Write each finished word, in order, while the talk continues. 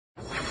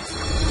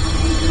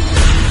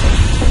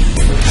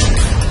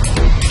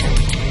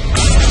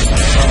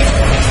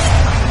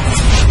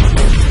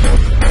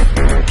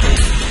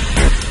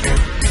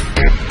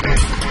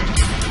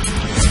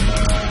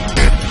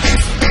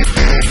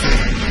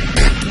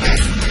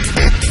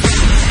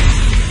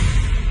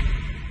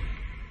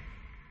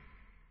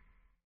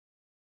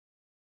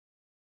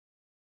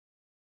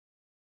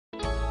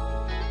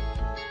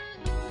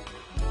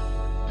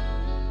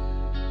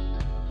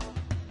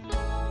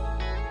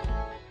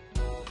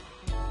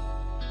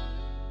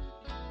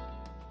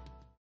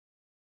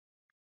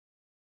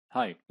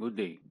Hi, good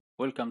day.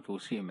 Welcome to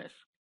CMS.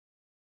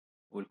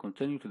 We'll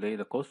continue today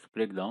the cost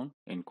breakdown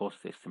in cost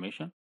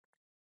estimation.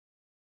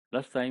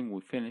 Last time we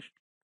finished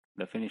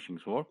the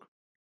finishings work.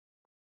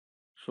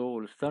 So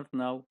we'll start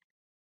now,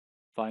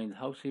 find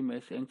how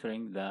CMS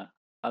entering the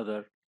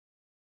other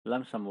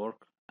lump sum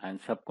work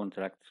and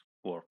subcontract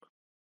work.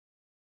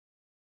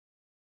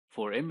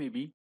 For MAB,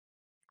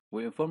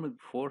 we informed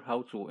before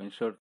how to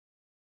insert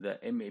the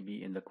MAB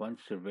in the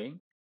quantity surveying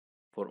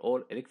for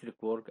all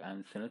electric work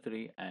and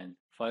sanitary and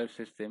fire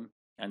system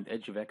and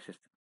HVAC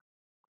system.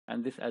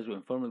 And this, as we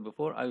informed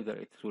before, either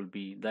it will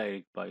be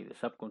direct by the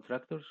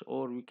subcontractors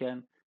or we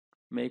can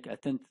make a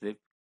tentative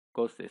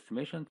cost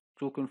estimation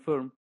to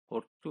confirm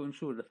or to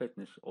ensure the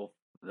fitness of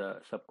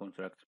the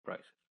subcontract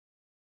prices.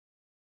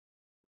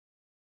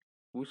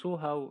 We saw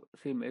how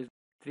CMS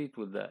treat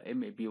with the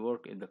MAB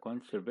work in the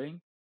quantity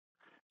surveying.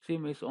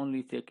 CMS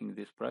only taking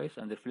this price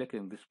and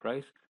reflecting this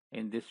price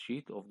in this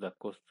sheet of the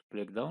cost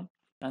breakdown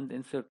and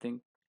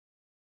inserting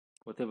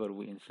whatever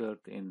we insert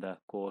in the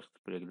cost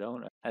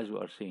breakdown, as we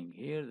are seeing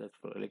here. That's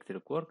for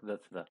electric work,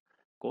 that's the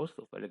cost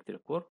of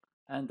electric work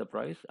and the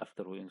price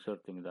after we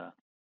inserting the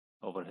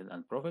overhead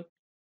and profit.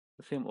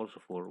 The same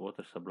also for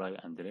water supply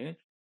and drainage.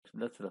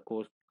 That's the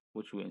cost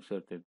which we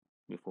inserted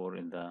before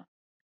in the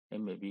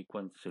MAB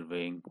quantity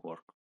surveying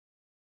work.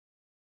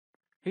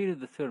 Here is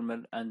the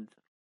thermal and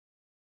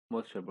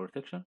moisture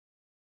protection.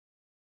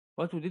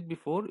 What we did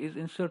before is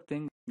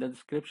inserting the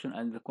description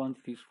and the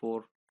quantities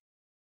for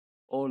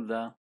all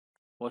the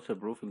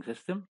waterproofing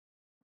system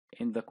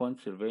in the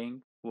quantity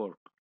surveying work.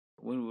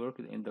 When we worked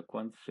in the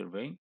quantity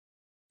surveying,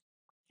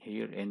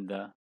 here in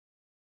the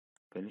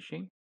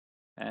finishing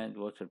and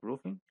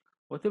waterproofing,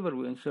 whatever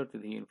we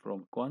inserted here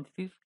from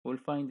quantities, we'll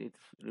find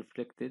it's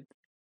reflected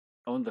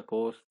on the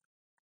cost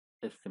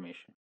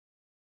estimation.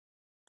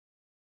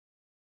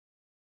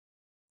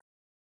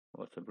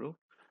 Waterproof.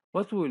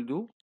 What we will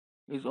do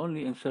is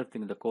only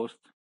inserting the cost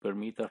per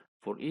meter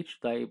for each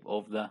type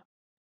of the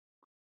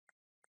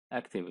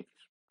activities.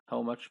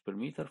 How much per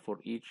meter for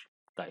each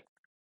type.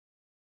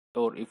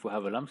 Or if we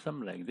have a lump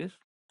sum like this,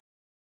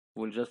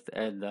 we'll just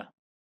add the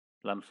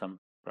lump sum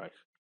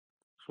price.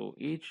 So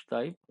each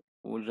type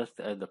will just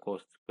add the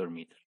cost per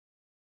meter.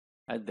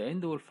 At the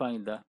end, we'll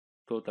find the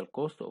total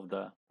cost of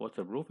the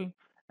waterproofing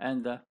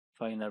and the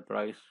final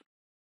price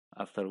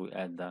after we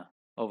add the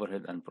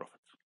overhead and profits.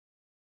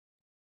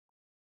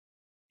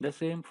 The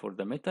same for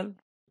the metal.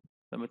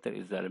 The metal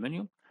is the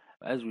aluminum.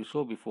 As we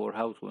saw before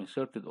how to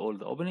inserted all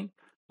the opening,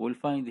 we'll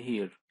find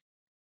here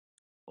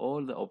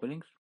all the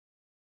openings,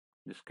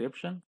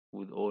 description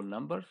with all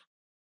numbers.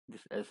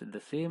 This is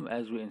the same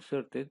as we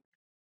inserted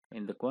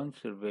in the quantity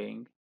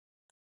surveying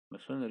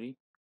masonry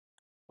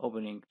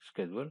opening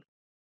schedule.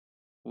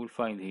 We'll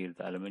find here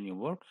the aluminum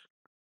works.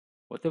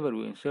 Whatever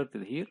we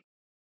inserted here,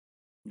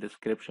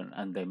 description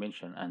and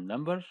dimension and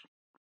numbers,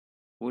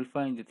 we'll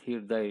find it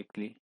here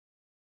directly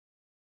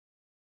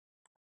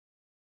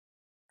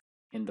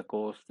in the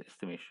cost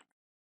estimation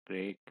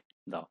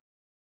breakdown.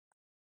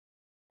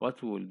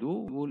 What we will do,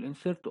 we will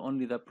insert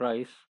only the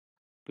price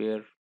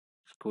per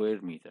square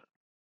meter.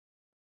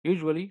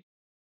 Usually,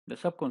 the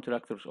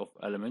subcontractors of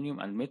aluminum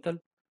and metal,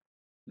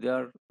 they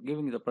are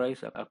giving the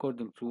price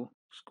according to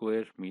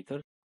square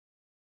meter.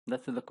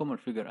 That's the common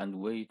figure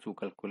and way to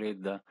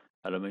calculate the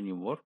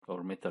aluminum work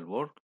or metal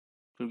work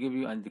to give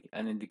you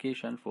an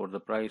indication for the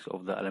price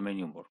of the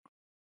aluminum work.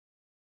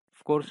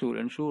 Of course, you will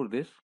ensure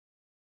this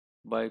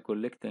by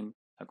collecting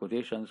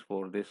quotations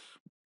for this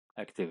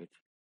activity.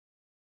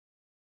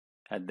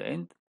 At the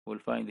end, we'll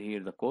find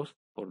here the cost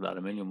for the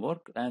aluminum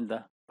work and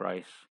the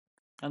price,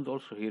 and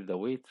also here the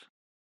weight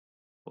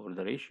or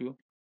the ratio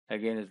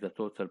against the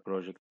total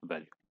project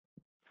value.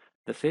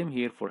 The same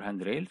here for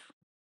handrails,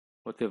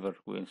 whatever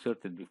we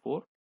inserted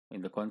before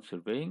in the quantity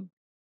surveying,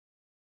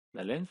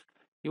 the length,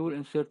 you will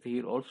insert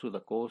here also the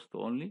cost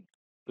only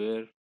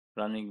per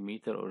running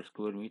meter or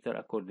square meter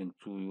according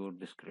to your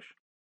discretion.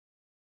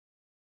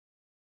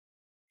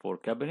 For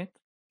cabinet,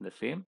 the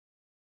same.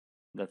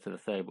 That's the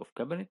type of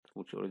cabinet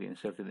which already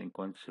inserted in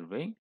quantity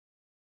surveying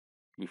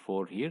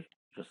before here,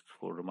 just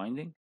for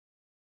reminding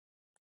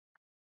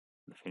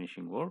the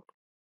finishing work.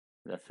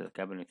 That's the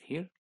cabinet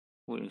here.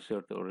 We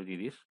insert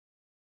already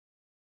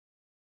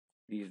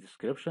these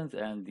descriptions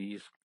and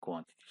these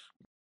quantities.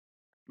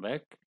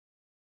 Back,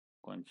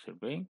 quantity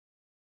surveying.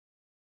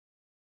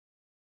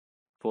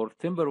 For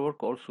timber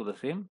work also the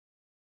same.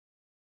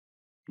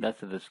 That's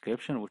the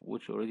description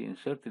which already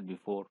inserted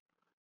before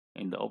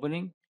in the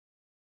opening.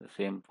 The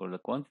same for the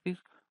quantities.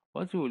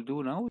 What you will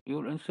do now, you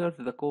will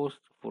insert the cost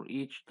for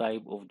each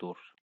type of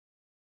doors.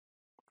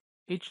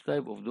 Each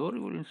type of door,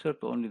 you will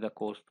insert only the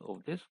cost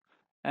of this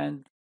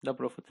and the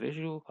profit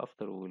ratio.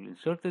 After we will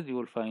insert it, you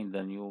will find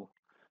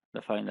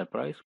the final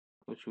price,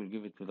 which will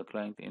give it to the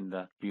client in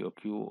the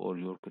BOQ or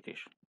your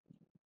quotation.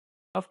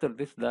 After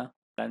this, the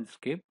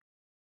landscape.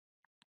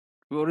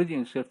 We already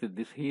inserted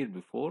this here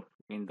before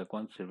in the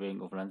quantity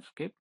surveying of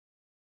landscape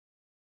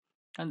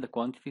and the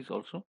quantities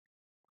also.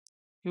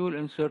 You will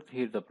insert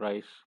here the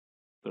price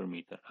per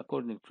meter.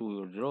 According to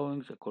your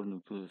drawings,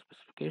 according to the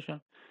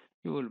specification,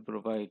 you will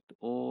provide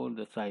all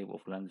the type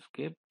of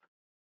landscape,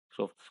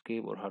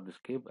 softscape or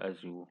hardscape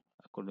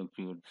according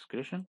to your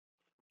discretion.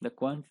 The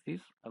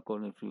quantities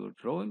according to your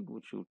drawing,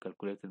 which you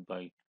calculated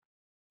by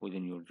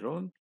within your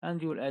drawing,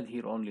 and you will add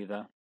here only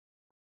the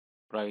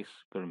price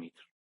per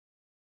meter.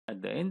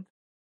 At the end,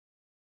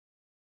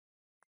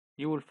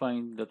 you will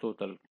find the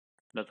total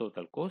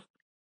cost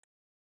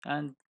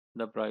and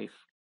the price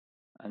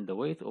and the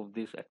weight of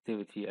this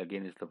activity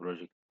against the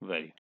project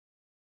value.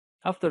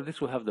 After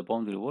this, we have the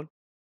boundary wall.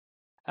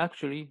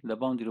 Actually, the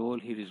boundary wall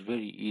here is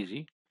very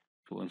easy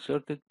to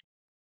insert it.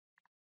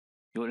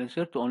 You will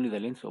insert only the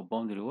length of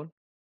boundary wall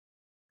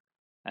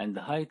and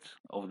the height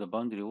of the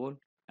boundary wall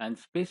and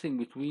spacing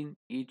between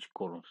each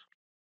columns.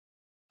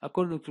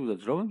 According to the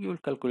drawing, you will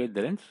calculate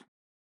the length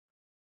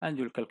and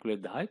you will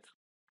calculate the height.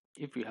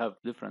 If you have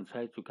different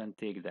heights, you can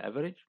take the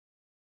average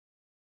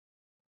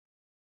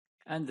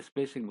and the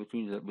spacing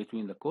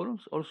between the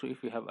columns. Also,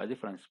 if you have a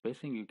different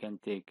spacing, you can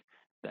take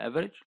the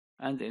average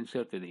and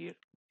insert it here.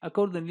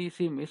 Accordingly,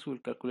 CMS will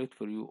calculate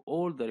for you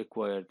all the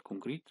required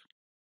concrete,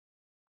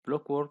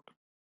 block work,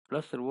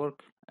 plaster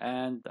work,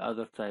 and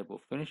other type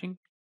of finishing,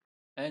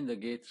 and the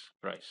gates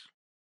price.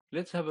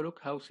 Let's have a look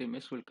how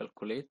CMS will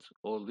calculate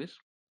all this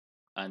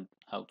and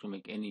how to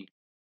make any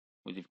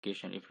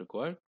modification if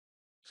required.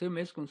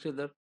 CMS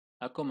consider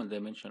a common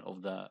dimension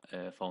of the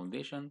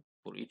foundation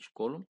for each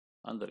column,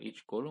 under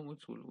each column,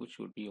 which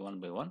will be 1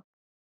 by 1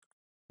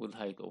 with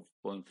height of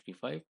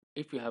 0.35.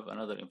 If you have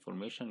another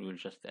information, you will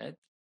just add.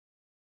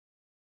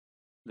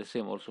 The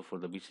same also for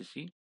the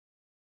BCC.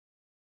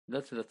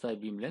 That's the tie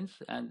beam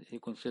length, and you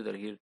consider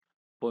here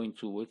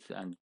 0.2 width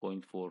and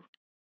 0.4 for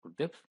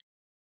depth.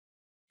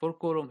 For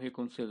column, he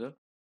consider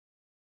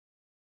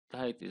the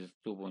height is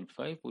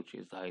 2.5, which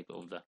is the height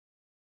of the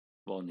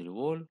boundary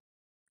wall.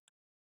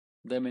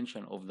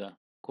 Dimension of the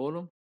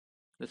column,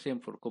 the same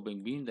for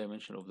coping beam,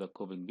 dimension of the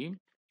coping beam.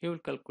 He will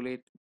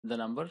calculate the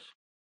numbers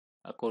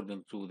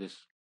according to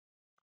this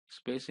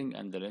spacing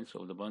and the length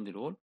of the boundary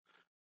wall.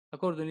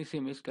 Accordingly,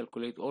 CMS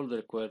calculate all the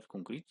required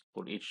concrete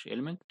for each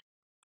element.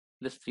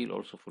 The steel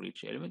also for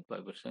each element by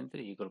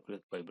percentage. He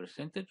calculates by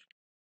percentage.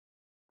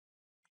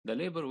 The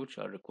labor which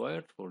are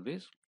required for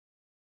this.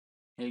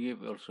 He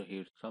give also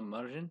here some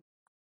margin.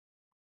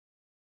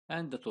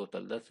 And the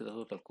total, that's the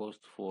total cost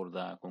for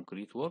the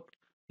concrete work.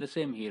 The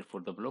same here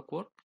for the block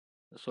work,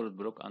 the solid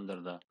block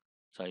under the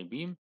side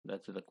beam,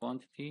 that's the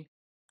quantity.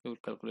 You will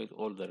calculate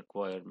all the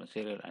required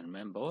material and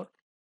manpower.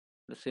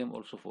 The same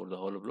also for the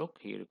hollow block.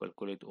 Here you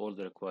calculate all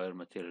the required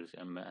materials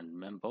and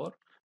manpower,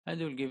 and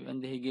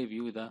he gave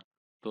you the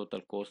total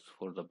cost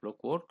for the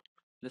block work.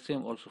 The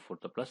same also for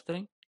the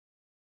plastering.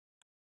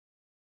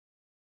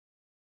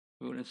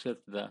 We will insert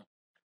the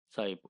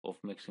type of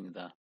mixing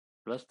the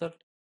plaster.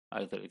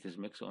 Either it is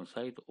mixed on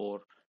site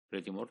or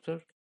ready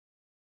mortar.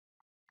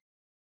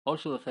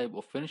 Also the type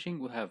of finishing,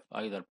 we have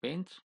either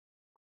paint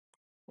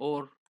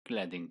or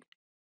cladding.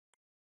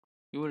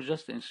 You will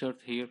just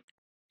insert here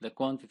the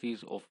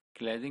quantities of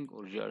cladding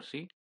or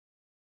GRC.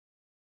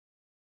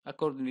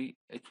 Accordingly,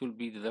 it will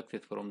be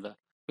deducted from the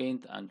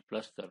paint and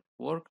plaster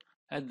work.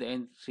 At the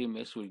end,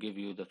 CMS will give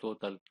you the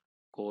total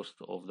cost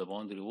of the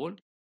boundary wall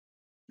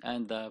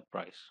and the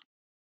price.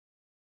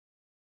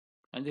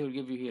 And they will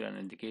give you here an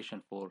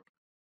indication for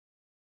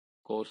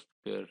cost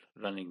per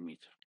running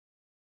meter.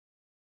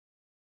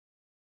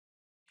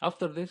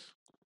 After this,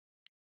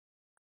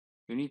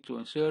 you need to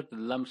insert the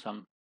lump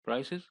sum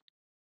prices.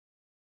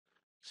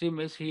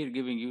 CMS here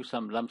giving you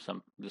some lump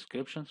sum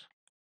descriptions.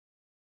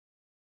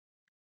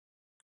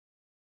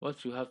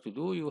 What you have to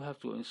do, you have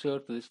to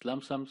insert these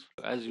lump sums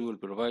as you will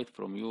provide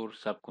from your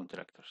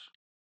subcontractors.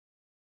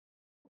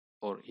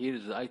 Or here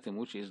is the item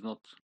which is not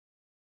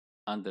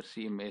under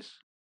CMS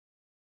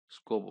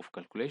scope of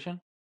calculation.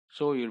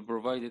 So you'll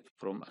provide it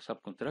from a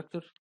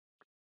subcontractor.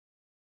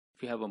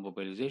 If you have a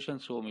mobilization,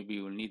 so maybe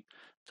you will need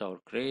tower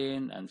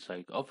crane and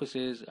site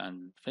offices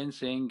and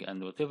fencing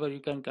and whatever, you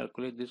can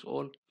calculate this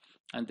all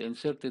and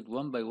insert it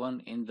one by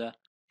one in the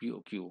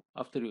BOQ.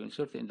 After you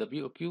insert it in the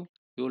BOQ,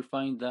 you will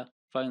find the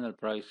final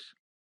price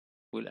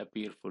will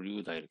appear for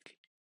you directly.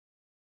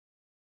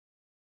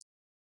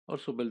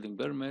 Also building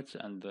permits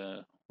and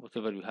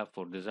whatever you have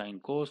for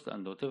design cost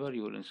and whatever,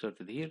 you will insert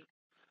it here.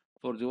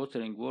 For the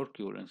watering work,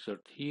 you will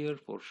insert here.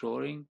 For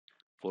shoring,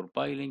 for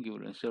piling, you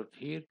will insert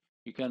here.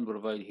 You can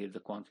provide here the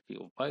quantity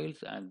of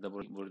piles and the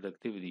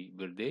productivity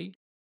per day.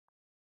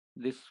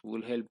 This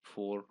will help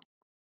for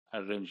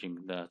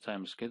arranging the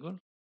time schedule.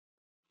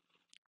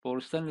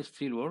 For stainless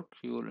steel work,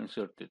 you will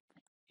insert it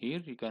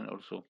here. You can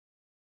also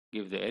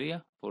give the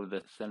area for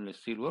the stainless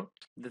steel work.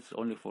 That's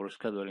only for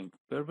scheduling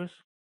purpose.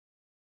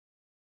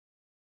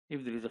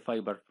 If there is a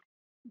fiber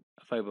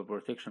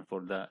protection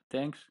for the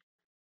tanks,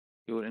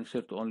 you will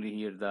insert only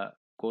here the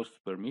cost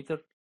per meter,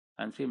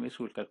 and CMS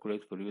will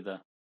calculate for you the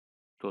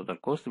total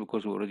cost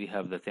because we already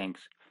have the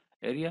tanks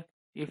area.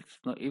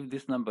 If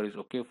this number is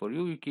okay for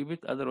you, you keep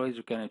it. Otherwise,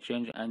 you can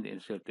change and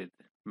insert it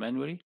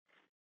manually.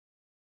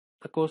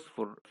 the cost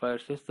for fire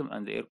system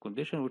and air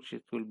condition, which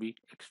it will be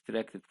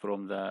extracted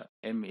from the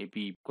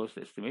MAP cost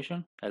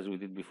estimation as we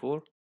did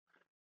before.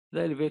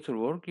 The elevator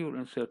work, you will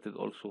insert it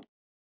also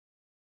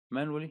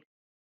manually.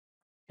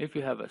 If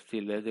you have a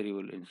steel ladder, you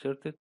will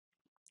insert it.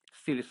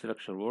 Steel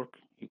structure work,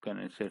 you can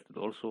insert it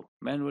also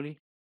manually.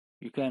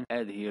 You can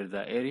add here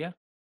the area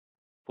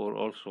for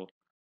also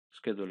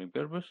scheduling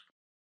purpose.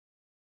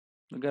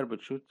 The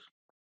garbage chute,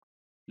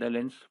 the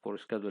lens for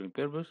scheduling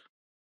purpose,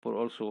 for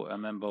also a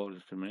manpower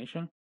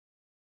determination.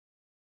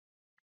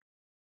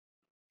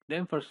 The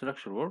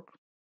infrastructure work,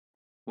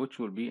 which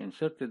will be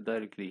inserted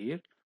directly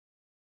here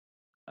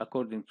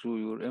according to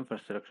your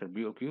infrastructure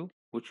BOQ,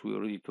 which we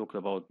already talked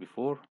about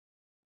before.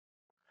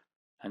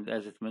 And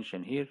as it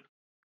mentioned here,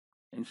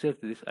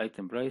 insert this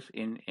item price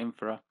in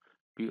infra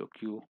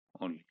BOQ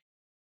only.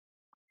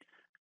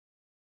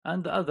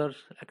 And the others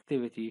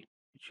activity,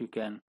 which you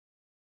can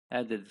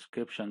add the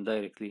description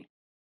directly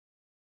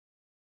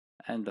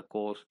and the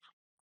cost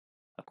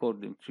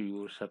according to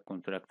your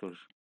subcontractors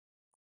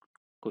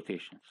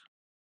quotations.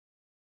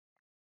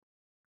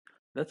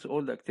 That's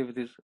all the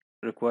activities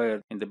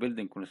required in the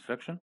building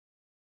construction,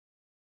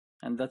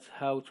 and that's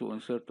how to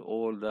insert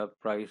all the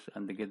price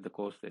and get the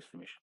cost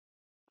estimation.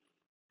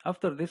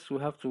 After this, we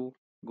have to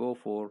go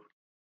for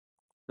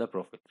the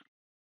profit.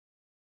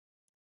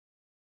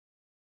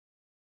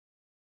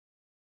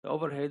 The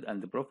overhead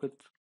and the profit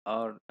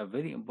are a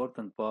very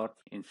important part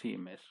in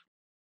CMS.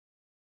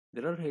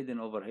 There are hidden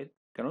overhead,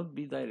 cannot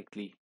be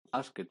directly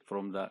asked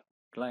from the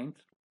client,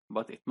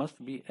 but it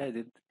must be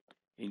added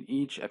in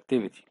each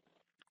activity,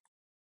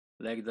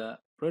 like the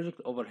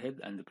project overhead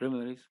and the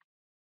primaries,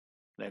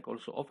 like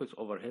also office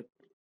overhead,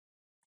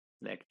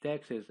 like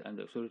taxes and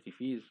authority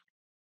fees,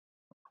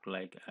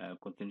 like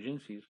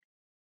contingencies,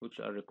 which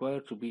are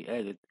required to be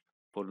added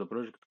for the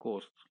project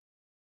cost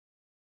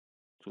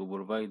to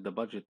provide the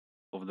budget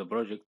of the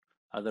project.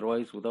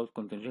 Otherwise, without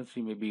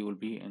contingency, maybe you will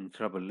be in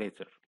trouble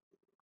later.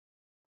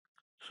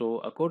 So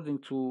according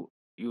to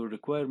your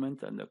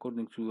requirement and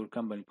according to your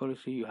company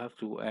policy, you have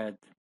to add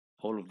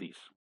all of these.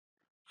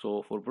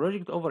 So for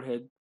project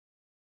overhead,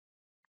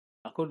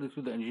 according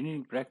to the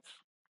engineering practice,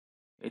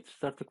 it's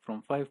starting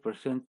from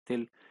 5%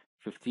 till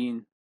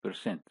 15%.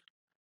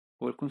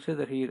 We'll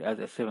consider here as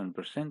a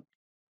 7%,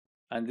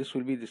 and this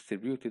will be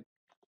distributed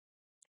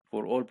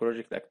for all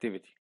project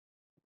activity.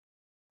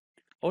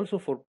 Also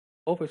for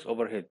office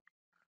overhead,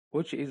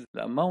 which is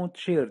the amount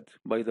shared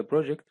by the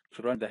project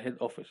to run the head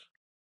office.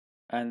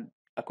 And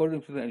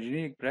according to the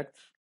engineering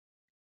practice,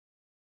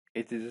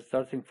 it is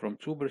starting from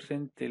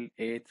 2% till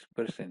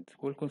 8%.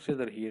 We'll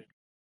consider here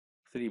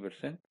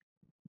 3%.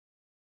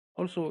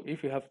 Also,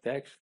 if you have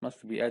tax, it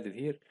must be added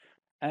here.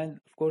 And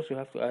of course, you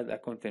have to add a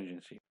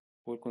contingency.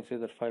 We'll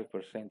consider 5%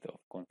 of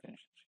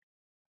contingency.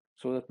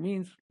 So that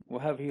means we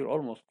have here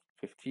almost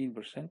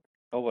 15%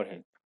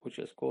 overhead, which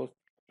is cost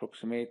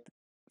approximate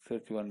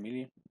 31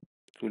 million.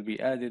 It will be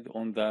added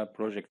on the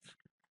project's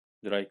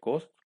dry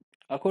cost.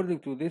 According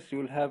to this, you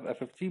will have a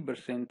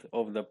 15%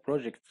 of the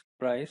project's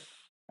price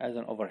as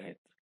an overhead.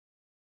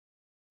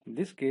 In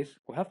this case,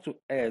 we have to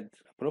add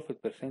a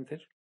profit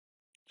percentage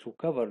to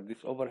cover this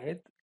overhead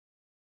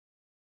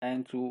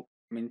and to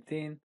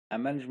maintain a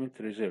management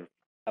reserve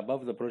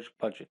above the project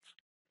budget.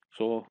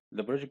 So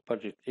the project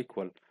budget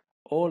equal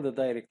all the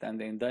direct and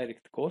the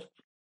indirect costs,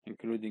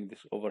 including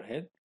this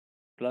overhead,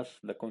 plus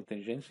the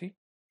contingency,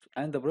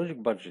 and the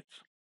project budget,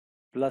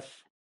 plus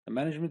the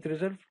management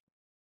reserve,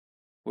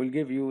 will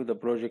give you the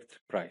project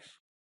price.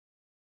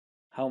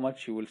 How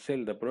much you will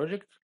sell the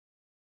project,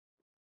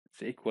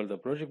 it's equal the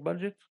project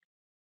budget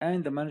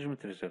and the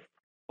management reserve,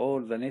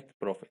 or the net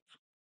profit.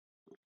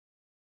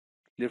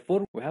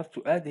 Therefore, we have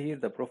to add here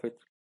the profit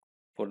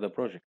for the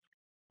project.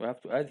 We have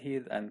to add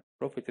here an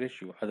profit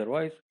ratio.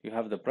 Otherwise, you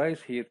have the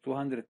price here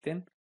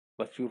 210,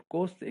 but your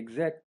cost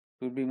exact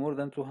will be more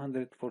than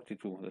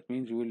 242. That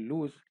means you will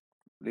lose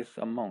this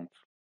amount.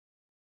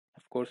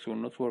 Of course, it will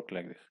not work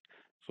like this.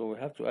 So we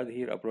have to add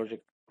here a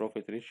project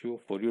profit ratio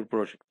for your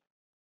project.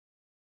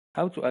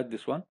 How to add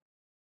this one?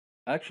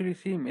 Actually,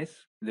 CMS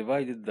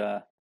divided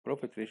the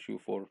profit ratio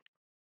for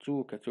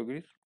two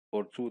categories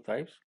or two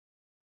types.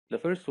 The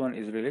first one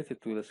is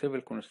related to the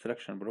civil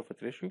construction profit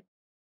ratio,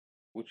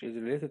 which is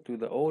related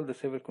to all the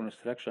civil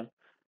construction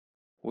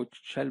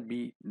which shall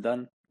be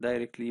done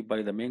directly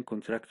by the main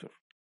contractor,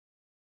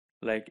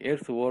 like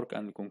earthwork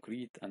and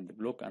concrete and the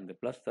block and the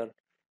plaster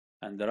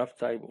and the rough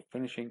type of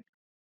finishing.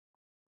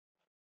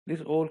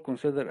 This all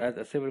considered as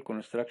a civil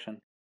construction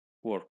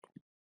work.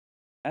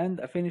 And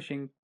a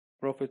finishing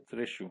profit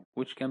ratio,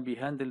 which can be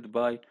handled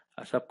by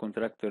a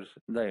subcontractors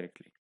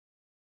directly.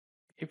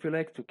 If you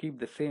like to keep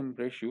the same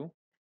ratio,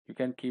 you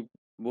can keep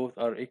both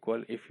are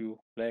equal if you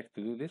like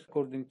to do this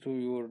according to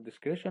your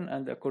discretion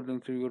and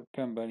according to your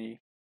company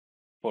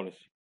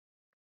policy.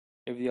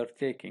 If they are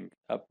taking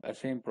up a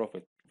same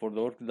profit for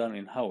the work done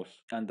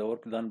in-house and the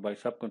work done by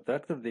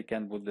subcontractor, they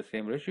can put the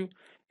same ratio.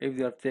 If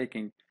they are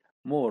taking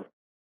more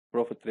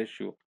profit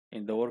ratio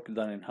in the work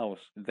done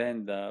in-house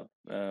than the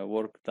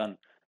work done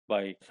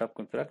by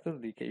subcontractor,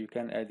 you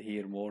can add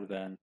here more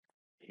than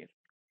here.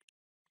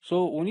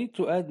 So we need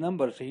to add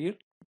numbers here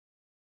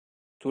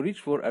to reach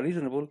for a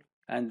reasonable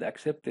and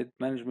accepted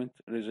management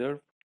reserve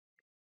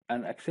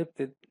and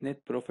accepted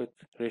net profit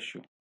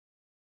ratio.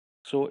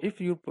 So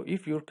if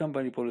your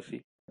company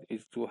policy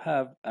is to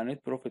have a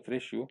net profit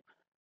ratio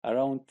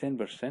around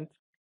 10%, it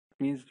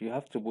means you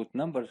have to put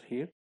numbers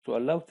here to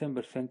allow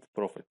 10%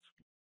 profit.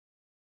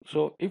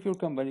 So if your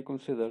company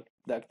consider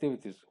the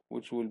activities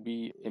which will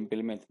be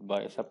implemented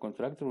by a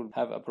subcontractor will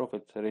have a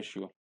profit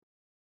ratio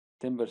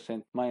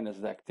 10% minus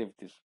the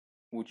activities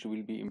which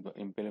will be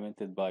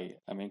implemented by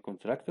a main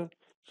contractor.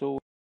 So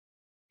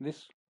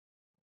this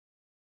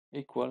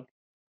equal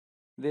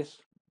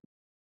this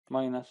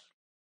minus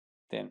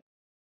 10.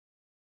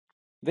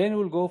 Then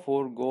we'll go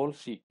for goal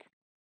seek.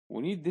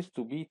 We need this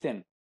to be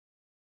 10,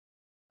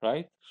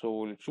 right? So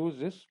we'll choose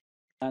this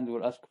and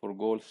we'll ask for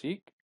goal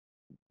seek.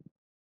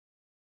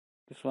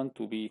 This one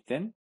to be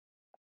 10.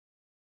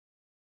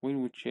 We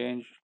will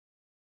change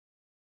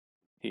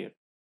here.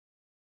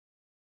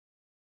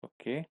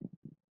 Okay.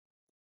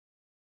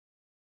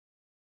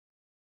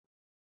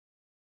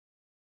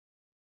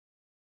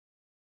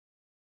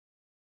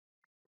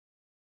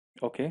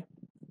 Okay.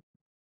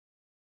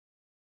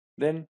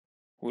 Then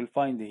we'll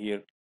find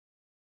here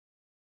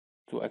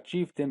to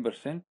achieve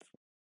 10%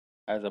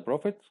 as a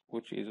profit,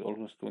 which is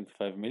almost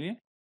 25 million.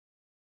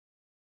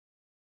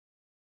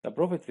 The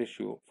profit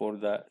ratio for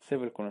the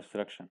civil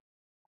construction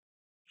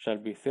shall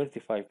be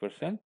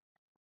 35%,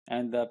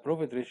 and the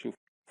profit ratio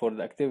for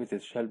the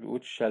activities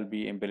which shall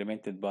be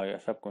implemented by a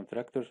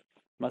subcontractor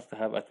must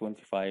have a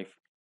 25%.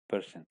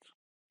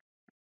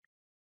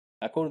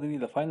 Accordingly,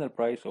 the final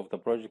price of the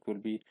project will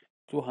be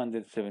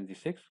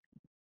 276,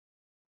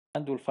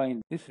 and we'll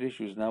find these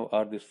ratios now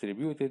are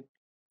distributed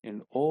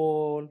in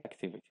all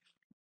activities.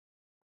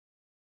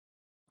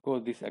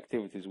 Because these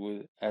activities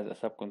will, as a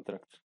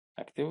subcontract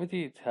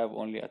activity, it have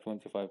only a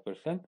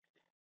 25%.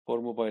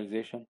 For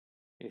mobilization,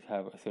 it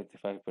have a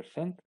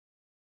 35%.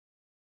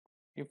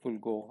 If we'll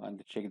go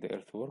and check the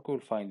earthwork, we'll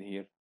find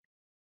here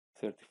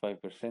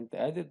 35%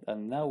 added,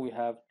 and now we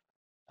have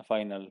a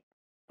final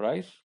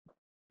price,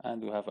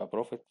 and we have a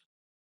profit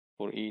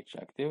for each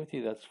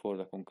activity. That's for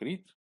the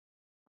concrete.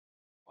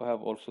 We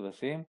have also the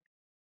same.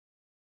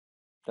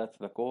 That's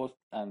the cost,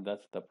 and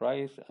that's the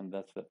price, and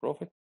that's the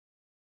profit.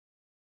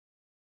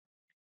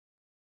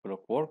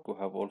 Block work, we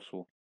have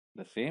also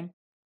the same.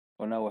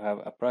 So now we have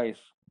a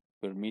price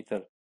per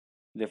meter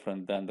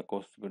different than the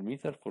cost per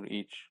meter for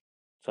each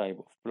type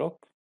of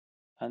block,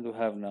 and we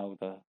have now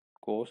the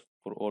cost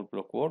for all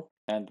block work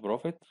and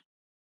profit.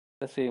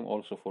 The same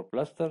also for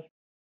plaster.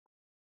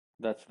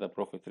 That's the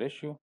profit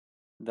ratio,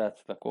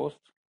 that's the cost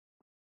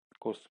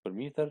per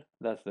meter,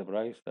 that's the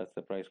price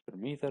per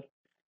meter,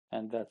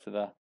 and that's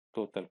the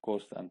total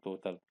cost and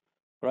total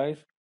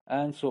price,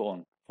 and so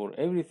on. For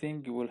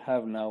everything you will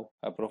have now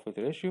a profit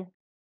ratio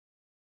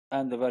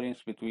and the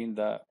variance between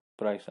the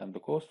price and the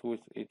cost,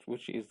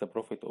 which is the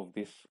profit of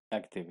this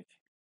activity.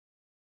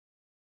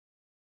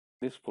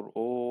 This for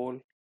all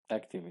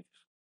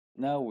activities.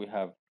 Now we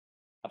have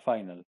a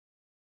final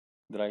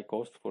dry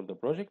cost for the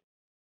project.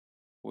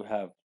 We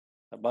have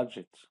a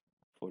budget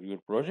for your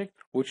project,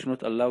 which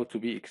not allowed to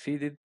be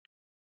exceeded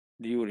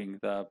during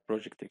the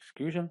project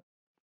execution.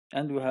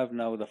 And we have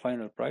now the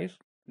final price.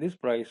 This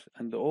price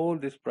and all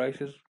these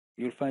prices,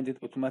 you'll find it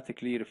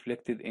automatically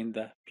reflected in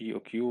the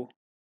BOQ,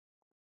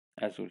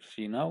 as we'll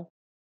see now.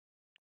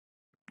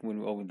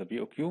 When we open the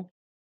BOQ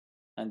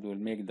and we'll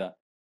make the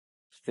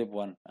step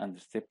 1 and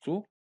step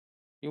 2,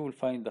 you will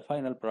find the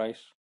final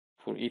price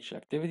for each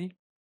activity,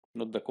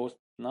 not the cost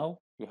now.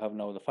 You have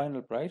now the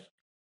final price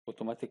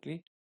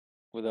automatically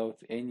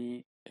without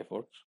any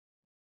efforts.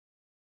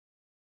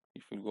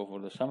 If we go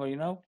for the summary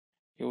now,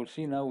 you will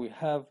see now we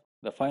have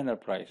the final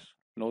price,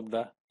 not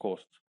the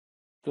cost.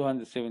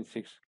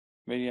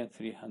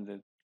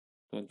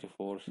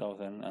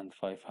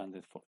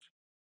 276,324,540.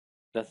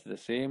 That's the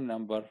same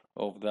number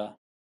of the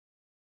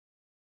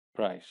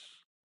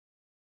price,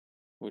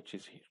 which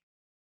is here.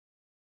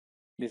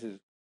 This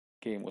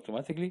came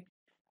automatically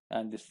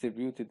and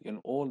distributed in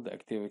all the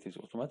activities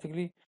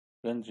automatically,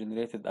 then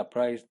generated a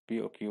priced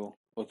BOQ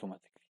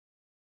automatically.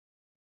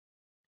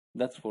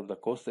 That's for the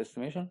cost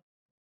estimation.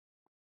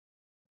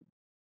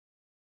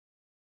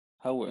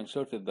 How we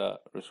inserted the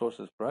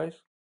resources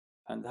price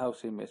and how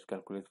CMS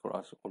calculate for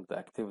us all the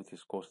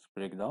activities cost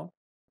breakdown.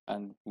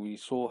 And we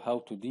saw how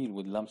to deal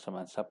with lump sum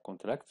and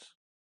subcontracts.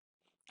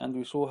 And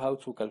we saw how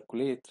to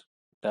calculate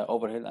the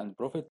overhead and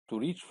profit to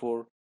reach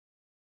for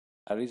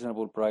a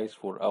reasonable price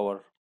for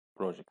our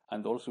project.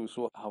 And also we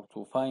saw how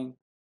to find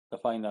the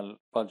final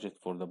budget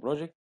for the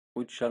project,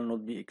 which shall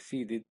not be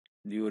exceeded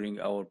during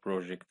our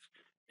project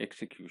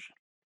execution.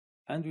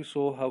 And we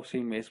saw how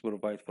CMS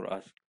provide for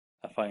us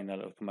a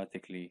final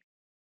automatically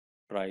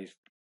priced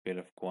bill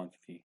of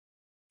quantity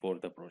for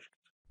the project.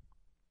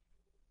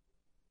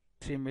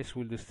 CMS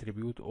will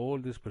distribute all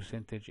this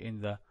percentage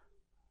in the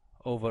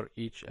over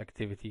each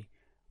activity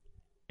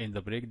in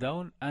the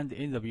breakdown and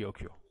in the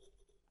BOQ.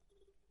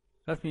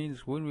 That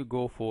means when we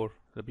go for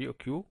the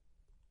BOQ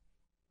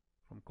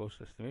from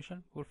cost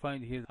estimation, we'll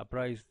find here a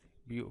priced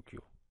BOQ.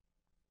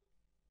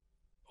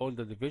 All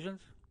the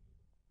divisions,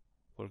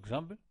 for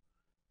example,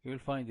 you will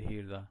find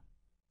here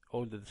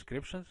all the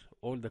descriptions,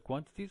 all the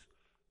quantities.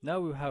 Now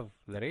we have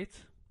the rates.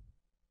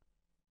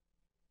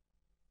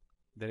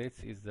 The rates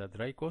is the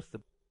dry cost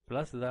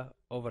plus the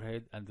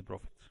overhead and the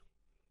profits,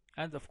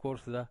 and of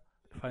course the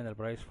final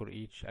price for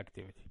each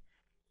activity.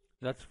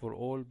 That's for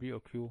all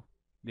BOQ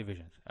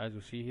divisions. As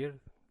you see here,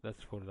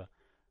 that's for the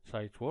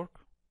site work,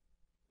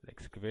 the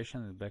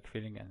excavation and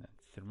backfilling and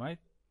termite,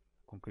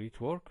 concrete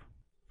work,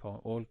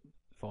 all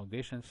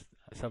foundations,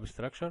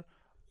 substructure,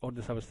 or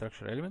the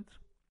substructure elements,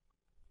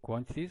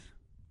 quantities,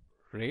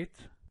 rate,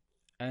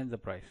 and the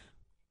price.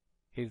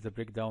 Here's the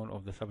breakdown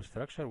of the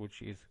substructure,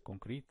 which is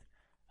concrete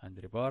and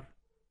rebar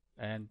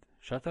and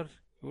shutters.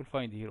 You will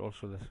find here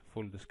also the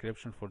full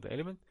description for the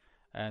element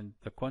and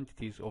the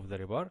quantities of the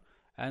rebar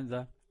and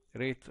the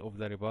rate of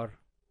the rebar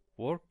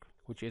work,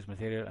 which is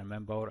material and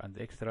manpower and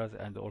extras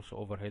and also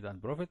overhead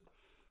and profit,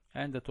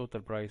 and the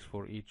total price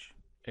for each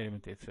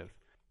element itself.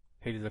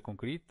 Here is the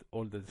concrete,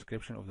 all the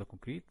description of the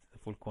concrete, the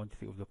full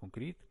quantity of the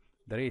concrete,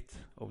 the rate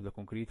of the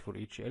concrete for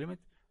each element,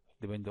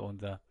 depending on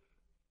the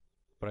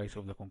price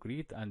of the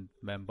concrete and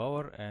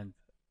manpower and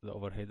the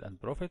overhead and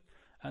profit,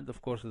 and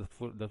of course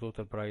the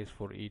total price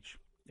for each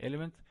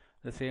element.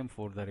 The same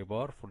for the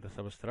rebar, for the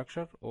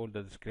substructure, all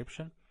the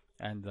description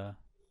and the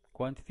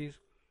quantities,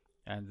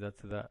 and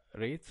that's the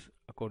rates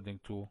according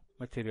to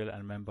material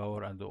and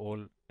manpower and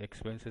all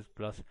expenses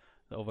plus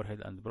the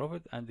overhead and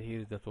profit. And here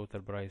is the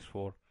total price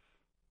for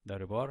the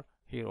rebar.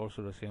 Here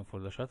also the same for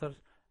the shutters,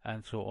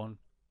 and so on.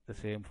 The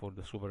same for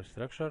the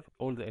superstructure,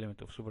 all the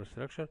elements of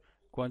superstructure,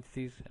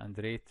 quantities and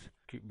rates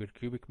per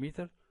cubic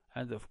meter,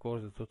 and of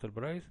course the total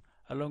price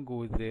along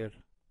with their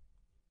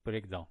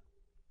breakdown.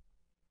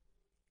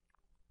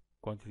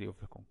 Quantity of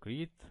the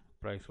concrete,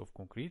 price of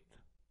concrete,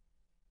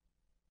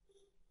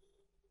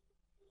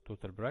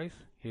 total price.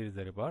 Here is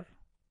the rebar,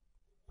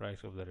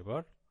 price of the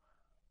rebar,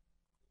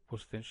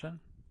 post tension,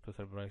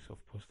 total price of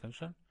post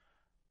tension,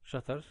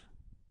 shutters,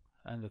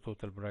 and the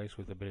total price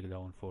with the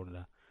breakdown for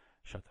the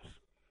shutters.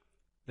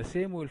 The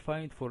same we'll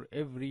find for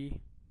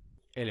every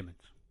element.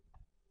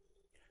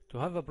 To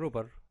have a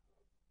proper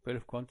bill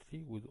of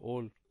quantity with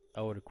all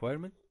our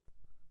requirement,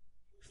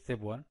 step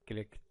 1,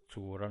 click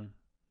to run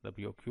the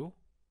BOQ.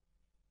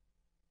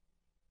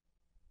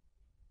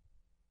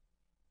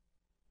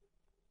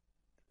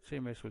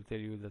 CMS will tell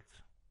you that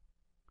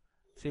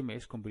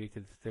CMS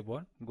completed step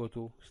 1. Go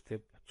to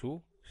step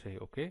 2, say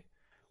OK.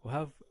 We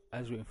have,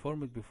 as we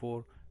informed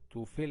before,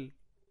 to fill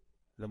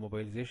the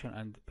mobilization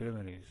and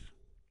preliminaries,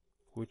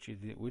 which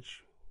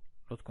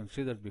not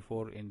considered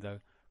before in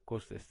the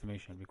cost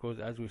estimation, because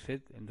as we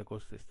said in the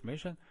cost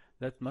estimation,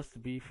 that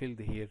must be filled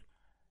here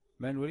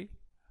manually.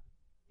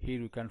 Here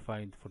you can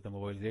find for the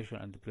mobilization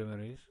and the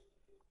preliminaries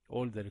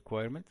all the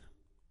requirements,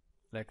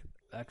 like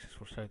access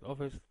for site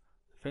office,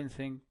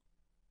 fencing,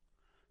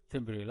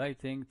 temporary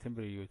lighting,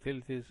 temporary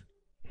utilities,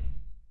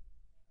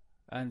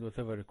 and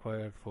whatever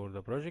required for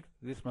the project.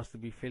 This must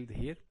be filled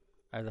here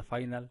as a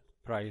final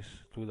price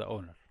to the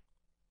owner.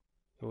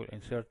 You will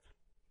insert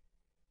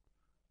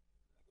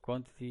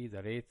quantity,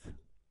 the rate.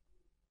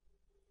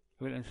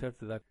 You will insert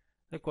the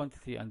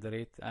quantity and the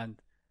rate,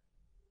 and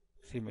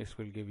CMS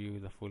will give you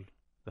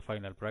the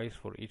final price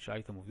for each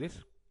item of this,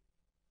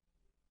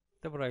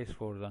 the price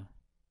for the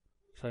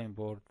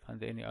signboard,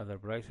 and any other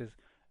prices,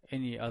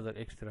 any other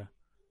extra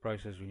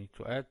prices you need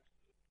to add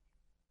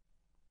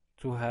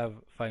to have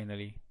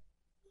finally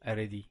a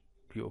ready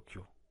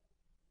BOQ.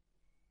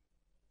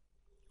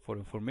 For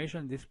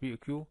information, this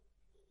BOQ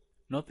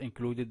not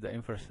included the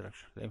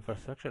infrastructure. The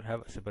infrastructure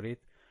have a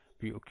separate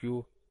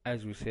BOQ,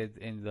 as we said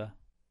in the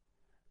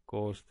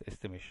cost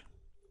estimation.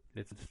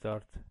 Let's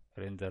start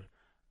render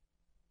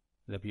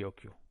the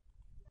BOQ.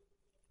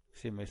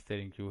 CMS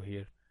telling you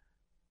here,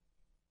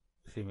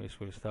 CMS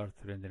will start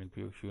rendering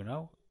BOQ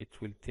now. It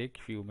will take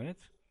few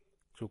minutes.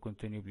 To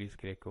continue, please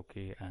click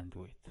OK and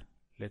wait.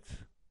 Let's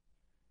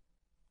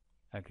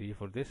agree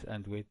for this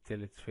and wait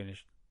till it's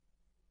finished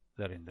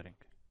the rendering.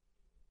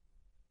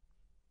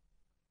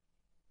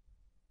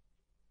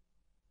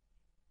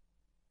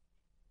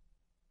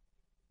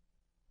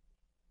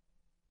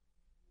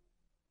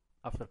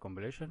 After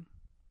completion,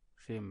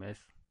 CMS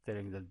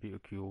telling that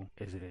BOQ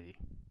is ready.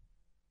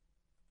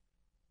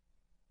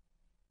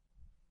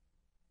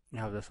 You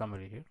have the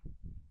summary here.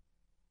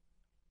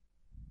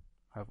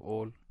 Have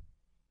all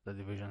the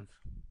divisions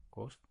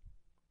cost,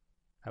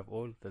 have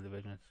all the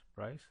divisions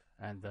price,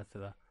 and that's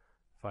the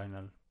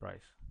final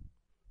price.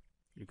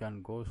 You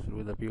can go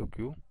through the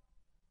BOQ,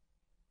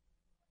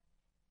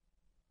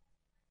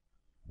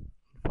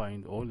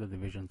 find all the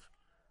divisions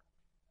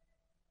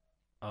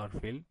are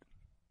filled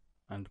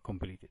and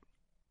completed.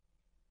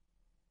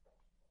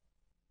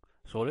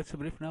 So let's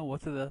brief now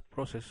what is the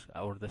process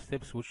or the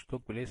steps which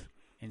took place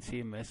in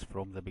CMS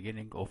from the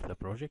beginning of the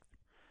project.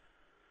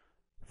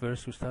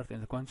 First, we start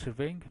in the quantity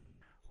surveying.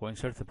 We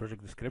insert the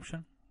project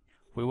description.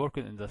 We work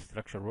in the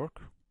structure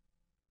work,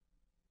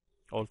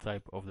 all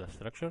type of the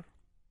structure.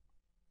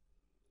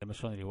 The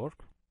masonry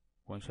work,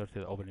 we insert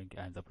the opening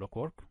and the block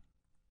work.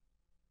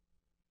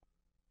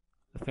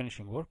 the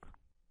finishing work,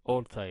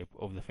 all type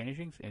of the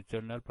finishings,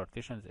 internal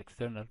partitions,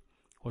 external,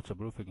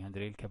 waterproofing,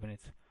 handrail,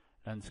 cabinets,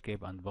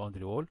 landscape and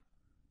boundary wall,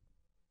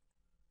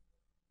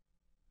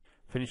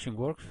 finishing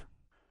works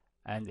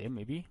and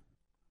MAB,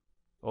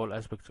 all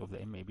aspects of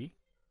the MAB.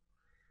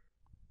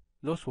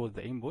 Those was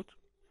the input.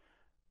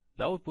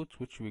 The output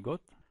which we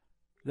got,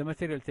 the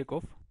material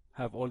takeoff,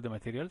 have all the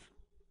materials,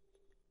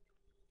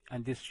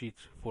 and this sheet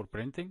for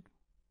printing.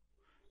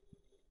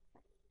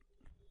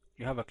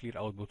 You have a clear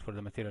output for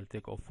the material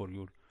takeoff for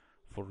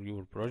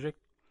your project.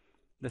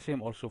 The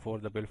same also for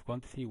the bill of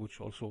quantity,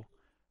 which also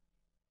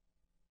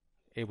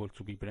able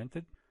to be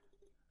printed.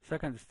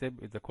 Second step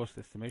is the cost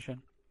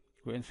estimation.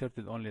 We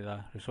inserted only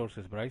the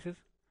resources prices.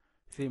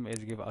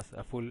 CMS give us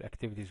a full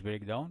activities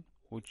breakdown,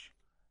 which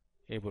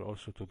able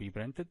also to be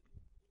printed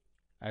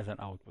as an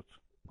output.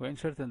 We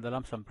inserted the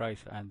lump sum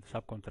price and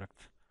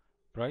subcontract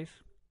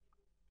price,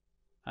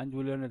 and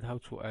we learned how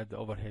to add the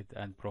overhead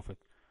and profit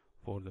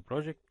for the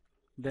project.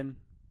 Then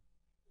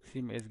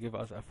CMS give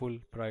us a full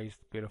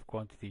priced bill of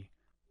quantity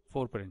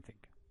for printing.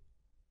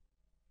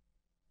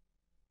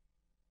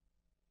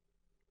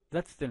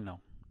 That's till now.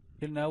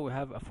 Till now we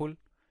have a full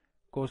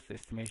cost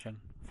estimation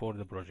for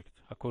the project.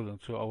 According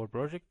to our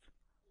project,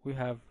 we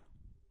have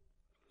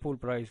full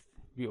priced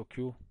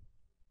BOQ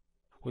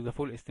with the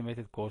full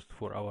estimated cost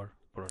for our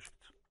project.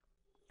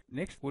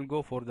 Next, we'll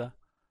go for the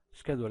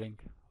scheduling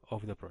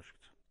of the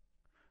project.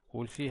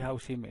 We'll see how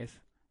CMS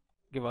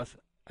give us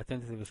a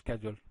tentative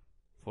schedule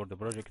for the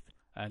project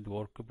and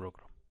work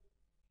program.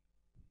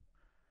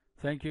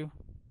 Thank you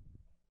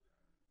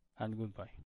and goodbye.